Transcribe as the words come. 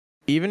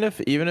even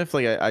if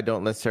like I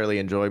don't necessarily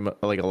enjoy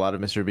like a lot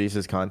of Mr.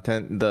 Beast's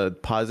content, the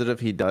positive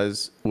he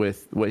does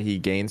with what he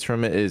gains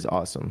from it is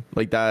awesome.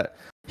 Like that,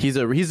 he's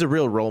a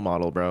real role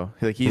model, bro.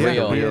 Like he's like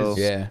a real,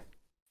 yeah.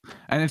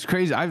 And it's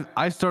crazy.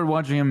 I started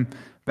watching him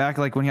back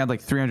like when he had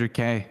like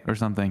 300K or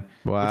something.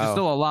 Wow. Which is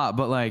still a lot,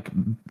 but like,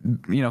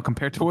 you know,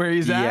 compared to where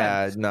he's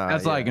at,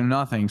 that's like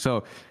nothing.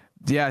 So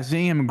yeah,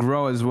 seeing him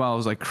grow as well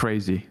is like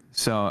crazy.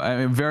 So I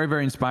mean, very,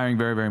 very inspiring,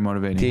 very, very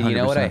motivating. Dude, you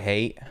know 100%. what I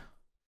hate?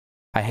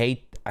 I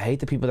hate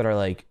the people that are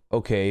like,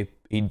 okay,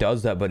 he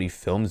does that, but he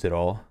films it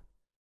all.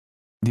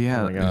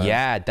 Yeah. Oh my God.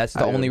 Yeah, that's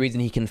the only reason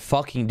he can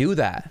fucking do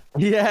that.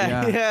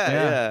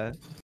 Yeah.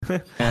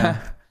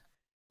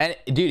 And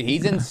dude,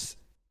 he's in,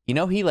 you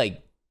know, he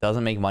like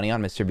doesn't make money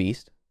on Mr.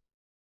 Beast.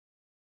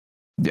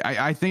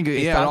 I think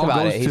He's talked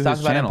about it. He's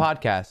talked about it in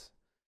podcasts.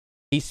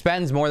 He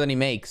spends more than he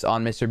makes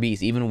on Mr.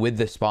 Beast, even with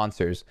the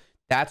sponsors.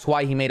 That's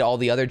why he made all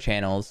the other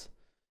channels,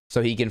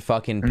 so he can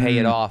fucking pay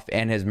it off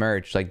and his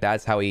merch. Like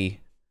that's how he.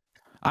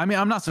 I mean,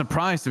 I'm not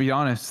surprised, to be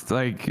honest.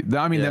 Like,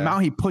 I mean, the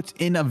amount he puts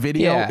in a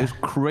video is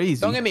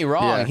crazy. Don't get me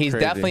wrong. Yeah, he's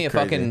definitely a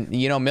fucking,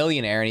 you know,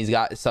 millionaire, and he's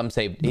got some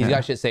saved. He's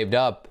got shit saved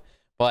up.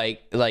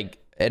 But like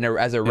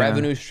as a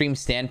revenue stream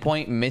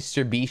standpoint,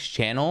 Mr. Beast's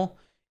channel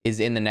is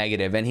in the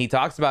negative, and he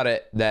talks about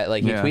it that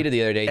like he tweeted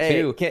the other day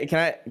too.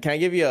 Can I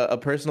give you a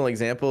personal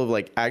example of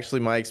like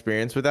actually my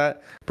experience with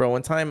that, bro?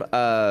 One time,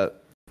 I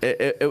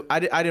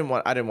didn't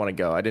want to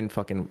go. I didn't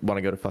fucking want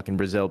to go to fucking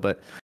Brazil, but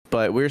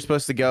we were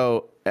supposed to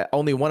go.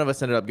 Only one of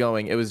us ended up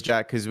going. It was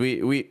Jack, because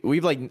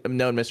we've like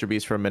known Mr.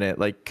 Beast for a minute,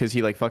 like because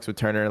he like fucks with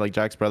Turner, like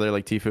Jack's brother,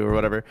 like Tfue or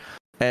whatever,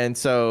 and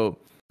so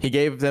he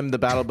gave them the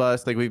battle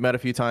bus. Like we've met a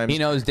few times. He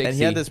knows Dixie. And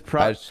he had this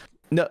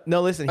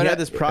listen. He had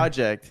this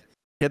project.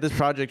 He had this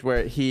project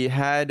where he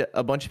had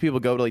a bunch of people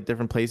go to like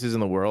different places in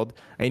the world.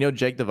 And you know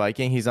Jake the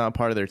Viking, he's not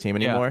part of their team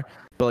anymore.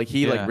 But like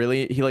he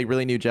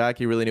really knew Jack.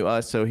 He really knew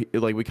us. So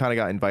we kind of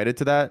got invited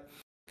to that.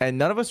 And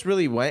none of us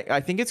really went.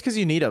 I think it's because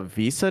you need a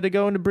visa to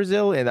go into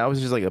Brazil, and that was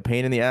just like a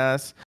pain in the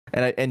ass.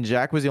 And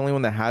Jack was the only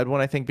one that had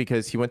one, I think,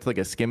 because he went to like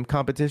a skim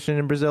competition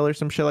in Brazil or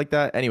some shit like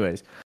that.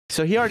 Anyways,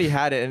 so he already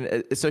had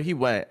it, and so he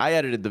went. I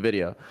edited the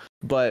video,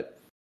 but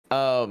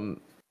that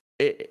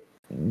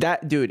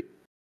dude,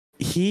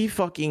 he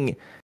fucking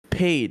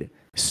paid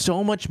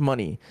so much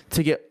money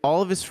to get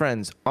all of his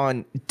friends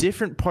on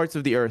different parts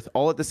of the earth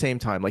all at the same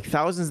time, like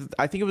thousands.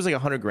 I think it was like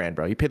 100 grand,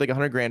 bro. He paid like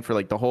 100 grand for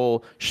like the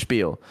whole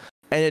spiel.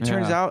 And it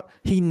turns out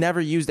he never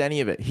used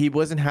any of it. He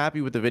wasn't happy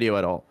with the video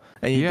at all,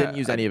 and he didn't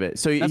use any of it.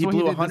 So he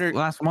blew 100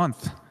 last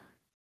month.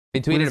 He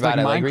tweeted about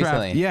it like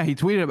recently. Yeah, he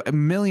tweeted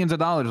millions of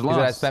dollars lost.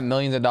 I spent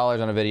millions of dollars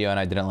on a video and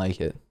I didn't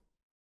like it.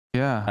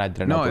 Yeah, and I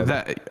didn't know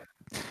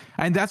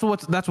and that's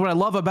what I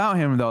love about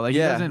him though. Like he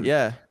doesn't.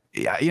 Yeah,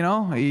 you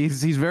know,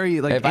 he's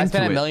very like. If I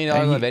spent $1 million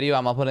on a video,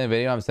 I'm uploading a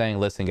video. I'm saying,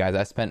 listen, guys,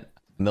 I spent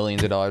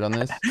millions of dollars on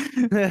this.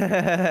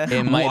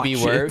 It might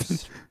be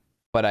worse,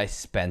 but I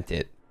spent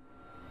it.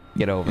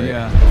 Get over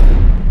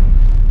it.